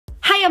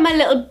Hiya my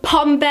little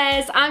pom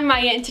bears, I'm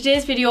Maya and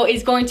today's video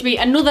is going to be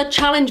another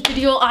challenge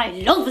video. I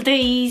love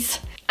these.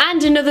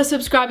 And another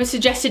subscriber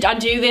suggested I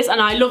do this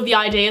and I love the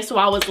idea, so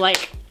I was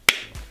like,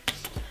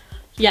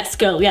 yes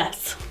girl,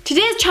 yes.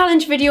 Today's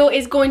challenge video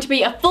is going to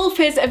be a full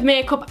face of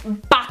makeup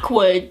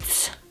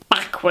backwards.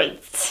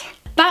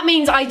 That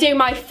means I do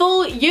my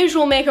full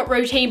usual makeup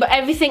routine, but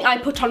everything I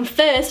put on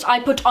first, I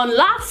put on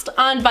last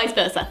and vice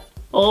versa.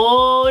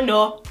 Oh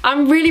no.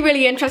 I'm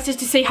really interested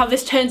to see how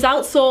this turns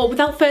out, so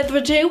without further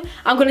ado,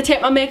 I'm going to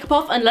take my makeup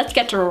off and let's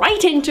get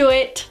right into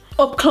it.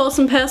 Up close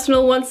and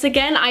personal once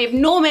again. I have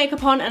no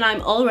makeup on and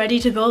I'm all ready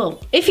to go.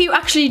 If you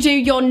actually do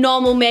your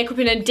normal makeup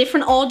in a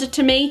different order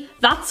to me,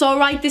 that's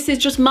alright. This is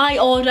just my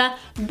order,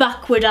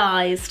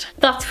 backwardized.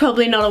 That's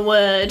probably not a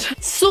word.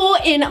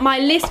 So in my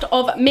list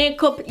of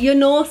makeup, you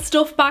know,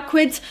 stuff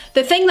backwards,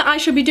 the thing that I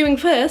should be doing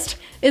first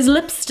is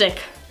lipstick.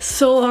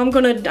 So I'm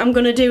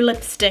gonna do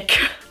lipstick.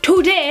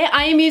 Today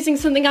I am using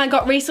something I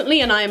got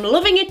recently and I am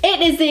loving it.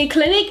 It is the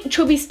Clinique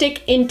Chubby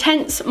Stick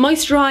Intense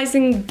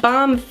Moisturising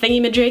Balm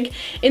Thingamajig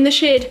in the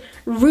shade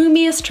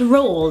Roomiest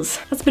Rose.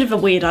 That's a bit of a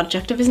weird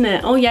adjective, isn't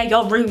it? Oh yeah,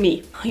 you're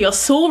roomy. You're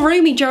so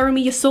roomy,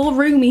 Jeremy, you're so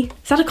roomy.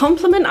 Is that a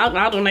compliment?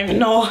 I don't even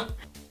know.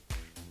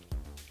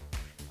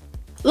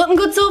 Looking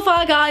good so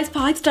far, guys.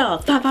 5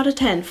 stars. 5 out of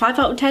 10. 5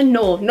 out of 10?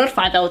 No, not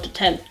 5 out of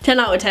 10. 10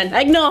 out of 10.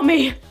 Ignore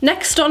me.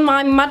 Next on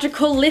my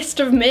magical list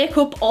of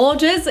makeup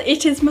orders,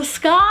 it is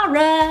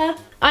mascara.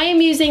 I am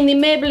using the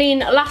Maybelline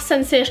Lash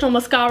Sensational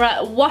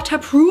Mascara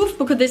Waterproof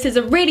because this is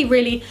a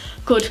really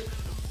good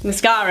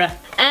mascara.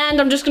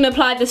 And I'm just going to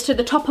apply this to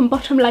the top and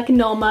bottom like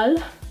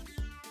normal.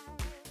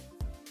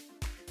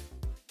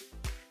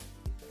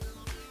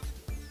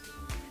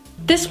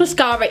 This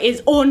mascara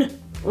is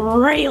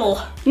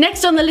unreal.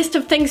 Next on the list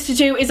of things to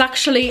do is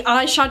actually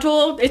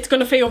eyeshadow. It's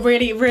gonna feel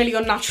really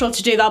unnatural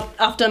to do that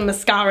after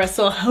mascara,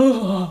 so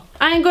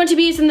I am going to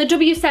be using the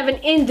W7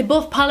 in the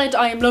Buff palette.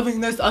 I am loving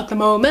this at the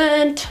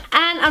moment.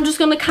 And I'm just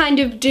gonna kind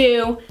of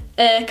do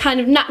a kind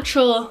of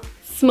natural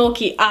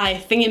smoky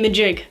eye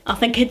thingamajig. I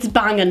think it's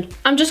banging.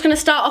 I'm just gonna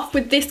start off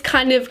with this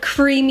kind of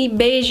creamy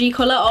beigey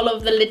colour all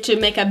over the lid to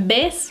make a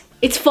base.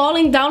 It's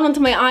falling down onto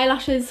my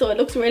eyelashes, so it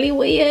looks really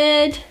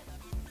weird.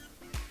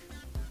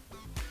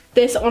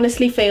 This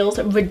honestly feels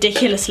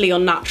ridiculously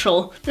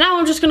unnatural. Now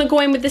I'm just going to go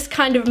in with this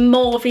kind of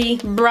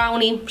mauvey,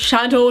 browny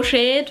shadow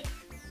shade.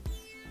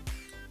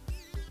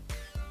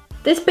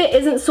 This bit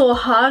isn't so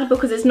hard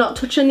because it's not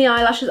touching the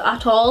eyelashes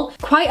at all.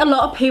 Quite a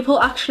lot of people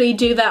actually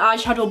do their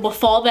eyeshadow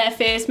before their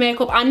face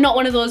makeup. I'm not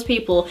one of those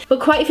people, but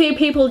quite a few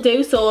people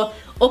do, so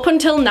up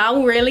until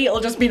now, really,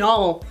 it'll just be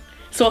normal.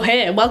 So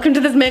hey, welcome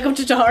to this makeup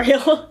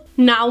tutorial.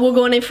 Now we're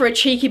going in for a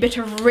cheeky bit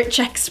of Rich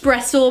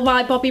Espresso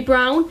by Bobbi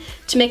Brown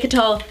to make it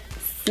all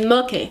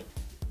smoky.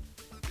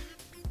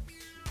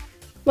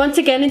 Once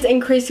again, it's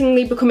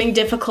increasingly becoming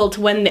difficult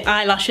when the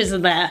eyelashes are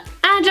there.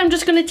 And I'm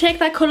just going to take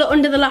that colour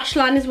under the lash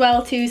line as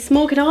well to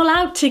smoke it all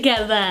out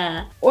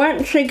together.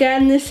 Once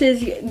again, this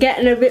is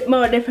getting a bit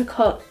more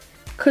difficult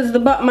because the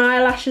bottom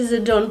eyelashes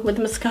are done with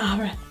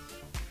mascara.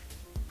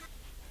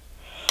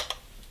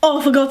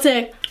 Oh, for God's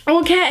sake.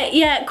 Okay,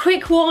 yeah,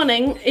 quick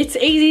warning, it's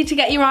easy to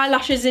get your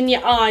eyelashes in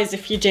your eyes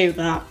if you do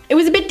that. It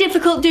was a bit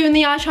difficult doing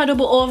the eyeshadow,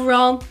 but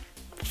overall,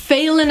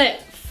 failing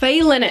it.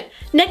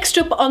 Next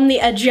up on the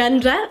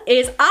agenda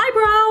is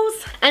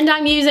eyebrows. And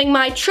I'm using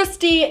my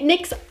trusty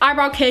NYX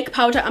Eyebrow Cake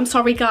Powder. I'm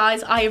sorry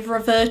guys, I have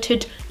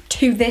reverted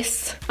to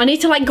this. I need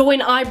to like go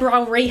in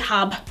eyebrow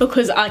rehab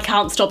because I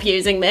can't stop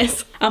using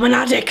this. I'm an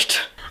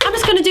addict. I'm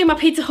just gonna do my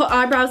Pizza Hut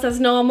eyebrows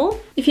as normal.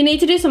 If you need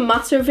to do some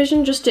maths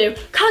revision, just do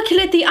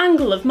calculate the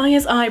angle of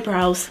Maya's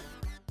eyebrows.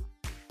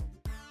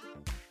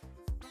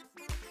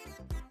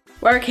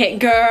 Work it,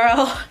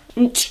 girl.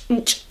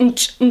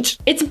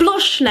 It's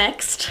blush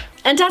next.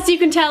 And as you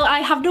can tell, I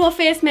have no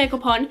face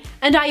makeup on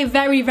and I have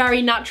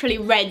very naturally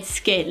red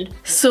skin.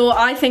 So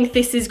I think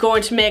this is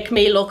going to make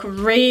me look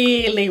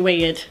really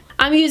weird.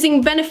 I'm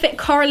using Benefit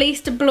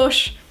Coraliste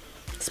blush.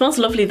 It smells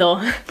lovely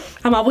though.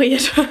 Am I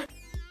weird?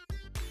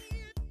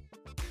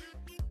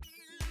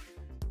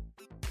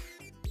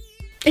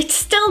 It's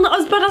still not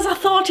as bad as I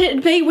thought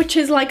it'd be, which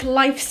is like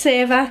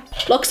lifesaver.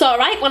 Looks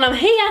alright when I'm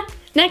here.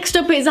 Next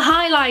up is a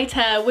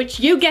highlighter,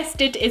 which you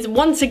guessed it is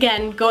once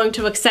again going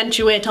to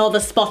accentuate all the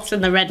spots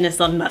and the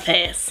redness on my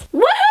face.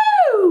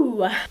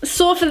 Woohoo!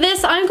 So for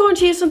this, I'm going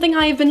to use something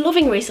I've been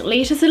loving recently.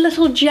 It is a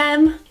little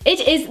gem. It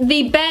is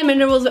the Bare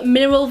Minerals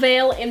Mineral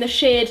Veil in the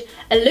shade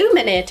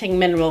Illuminating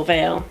Mineral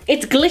Veil.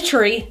 It's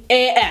glittery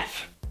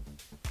AF.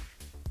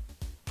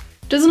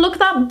 Doesn't look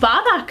that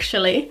bad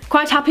actually.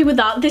 Quite happy with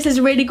that. This is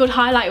a really good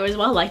highlighter as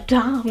well. Like,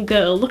 damn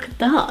girl, look at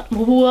that.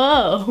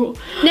 Whoa.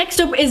 Next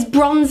up is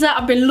bronzer.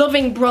 I've been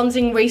loving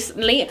bronzing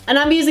recently. And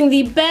I'm using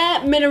the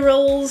Bare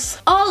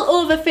Minerals All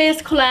Over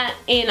Face Colour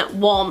in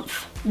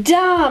Warmth.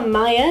 Damn,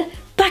 Maya.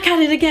 Back at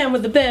it again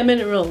with the Bare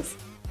Minerals.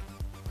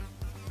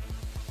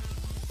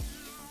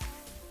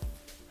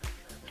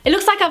 It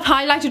looks like I've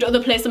highlighted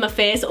other places on my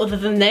face other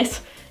than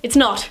this. It's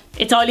not.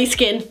 It's oily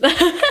skin.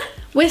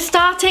 We're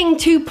starting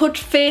to put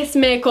face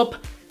makeup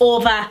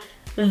over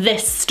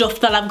this stuff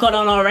that I've got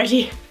on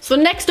already. So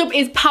next up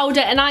is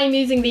powder, and I am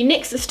using the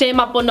NYX Stay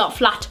Matte But Not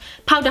Flat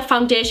powder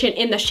foundation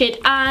in the shade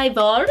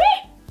Ivory.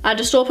 I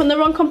just opened the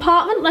wrong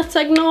compartment, let's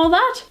ignore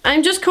that.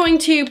 I'm just going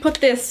to put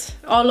this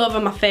all over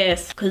my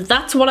face, because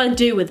that's what I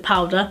do with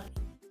powder.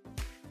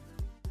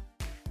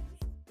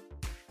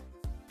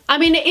 I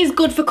mean, it is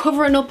good for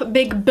covering up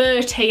Big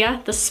Bert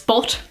here, the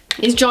spot.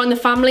 He's joined the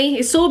family.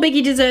 He's so big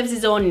he deserves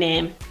his own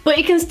name. But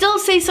you can still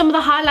see some of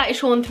the highlight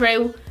showing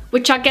through,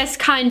 which I guess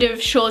kind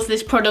of shows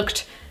this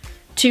product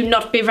to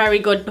not be very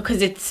good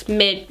because it's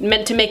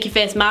meant to make your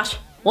face matte.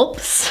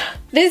 Whoops.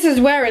 This is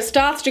where it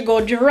starts to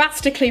go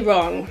drastically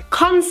wrong.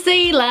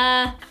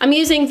 Concealer. I'm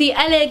using the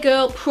LA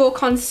Girl Pro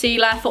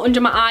Concealer for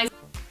under my eyes.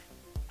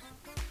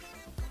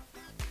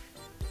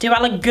 Do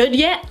I look good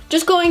yet?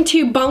 Just going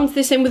to bounce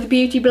this in with a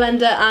beauty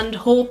blender and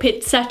hope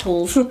it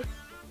settles.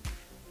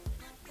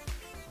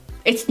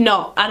 It's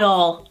not at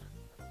all.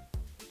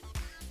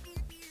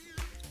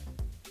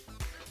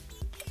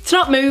 It's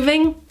not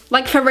moving.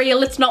 Like for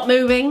real, it's not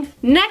moving.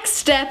 Next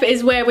step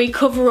is where we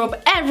cover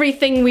up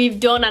everything we've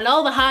done and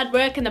all the hard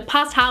work in the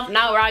past half an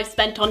hour I've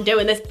spent on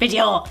doing this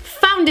video.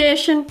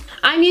 Foundation.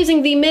 I'm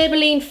using the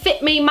Maybelline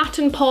Fit Me Matte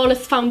and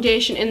Poreless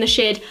Foundation in the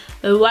shade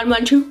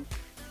 112.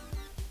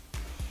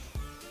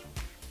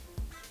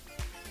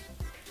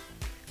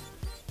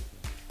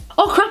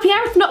 Oh crap,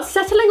 yeah, it's not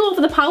settling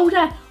over the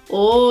powder.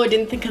 Oh,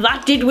 didn't think of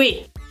that, did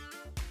we?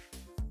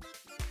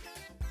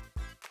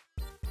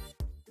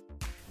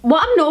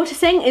 What I'm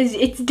noticing is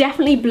it's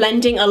definitely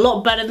blending a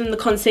lot better than the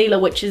concealer,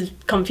 which is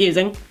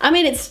confusing. I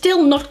mean, it's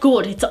still not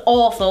good, it's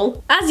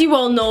awful. As you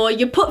all know,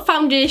 you put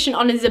foundation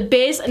on as a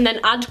base and then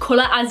add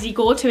colour as you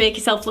go to make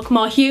yourself look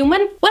more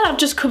human. Well, I've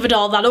just covered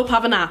all that up,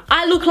 haven't I?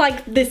 I look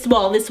like this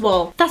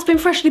wall. That's been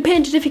freshly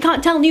painted if you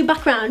can't tell, new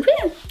background.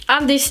 Woo!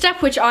 And the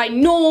step which I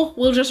know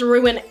will just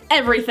ruin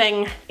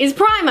everything is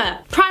primer.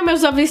 Primer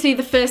is obviously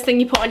the first thing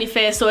you put on your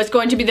face, so it's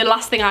going to be the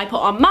last thing I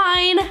put on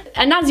mine.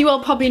 And as you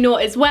all probably know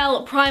as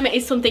well, primer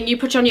is something you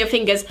put on your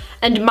fingers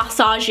and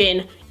massage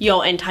in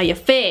your entire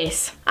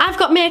face. I've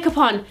got makeup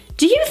on.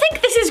 Do you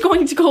think this is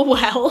going to go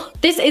well?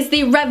 This is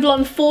the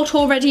Revlon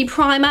Photo Ready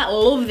Primer. I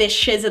love this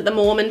shiz at the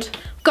moment.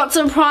 Got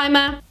some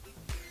primer.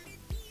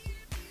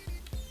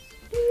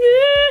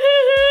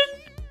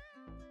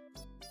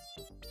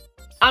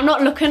 I'm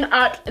not looking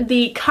at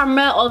the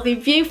camera or the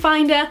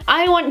viewfinder.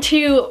 I want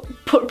to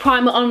put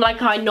primer on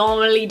like I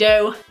normally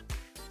do.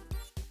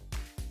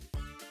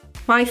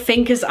 My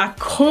fingers are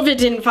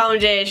covered in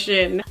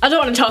foundation. I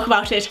don't want to talk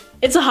about it.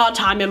 It's a hard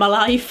time in my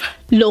life.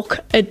 Look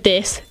at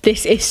this.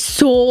 This is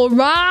so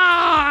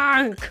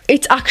wrong.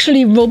 It's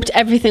actually rubbed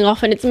everything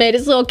off and it's made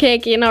it so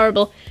cakey and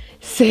horrible.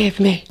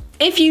 Save me.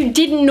 If you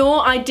didn't know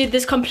I did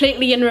this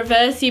completely in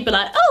reverse, you'd be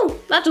like, oh,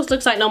 that just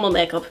looks like normal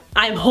makeup.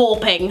 I'm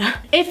hoping.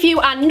 If you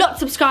are not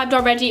subscribed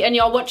already and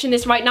you're watching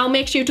this right now,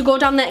 make sure to go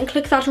down there and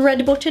click that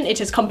red button.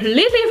 It is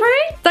completely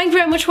free. Thank you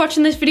very much for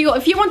watching this video.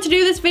 If you want to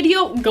do this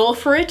video, go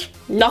for it.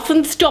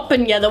 Nothing's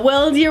stopping you. The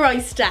world's your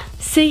oyster.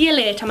 See you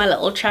later, my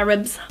little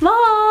cherubs.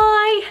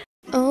 Bye.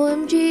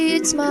 OMG,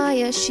 it's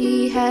Maya.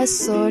 She has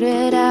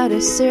sorted out a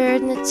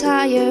certain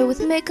attire with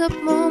makeup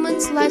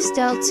moments,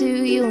 lifestyle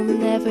too. You'll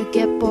never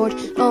get bored.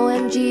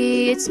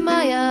 OMG, it's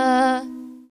Maya.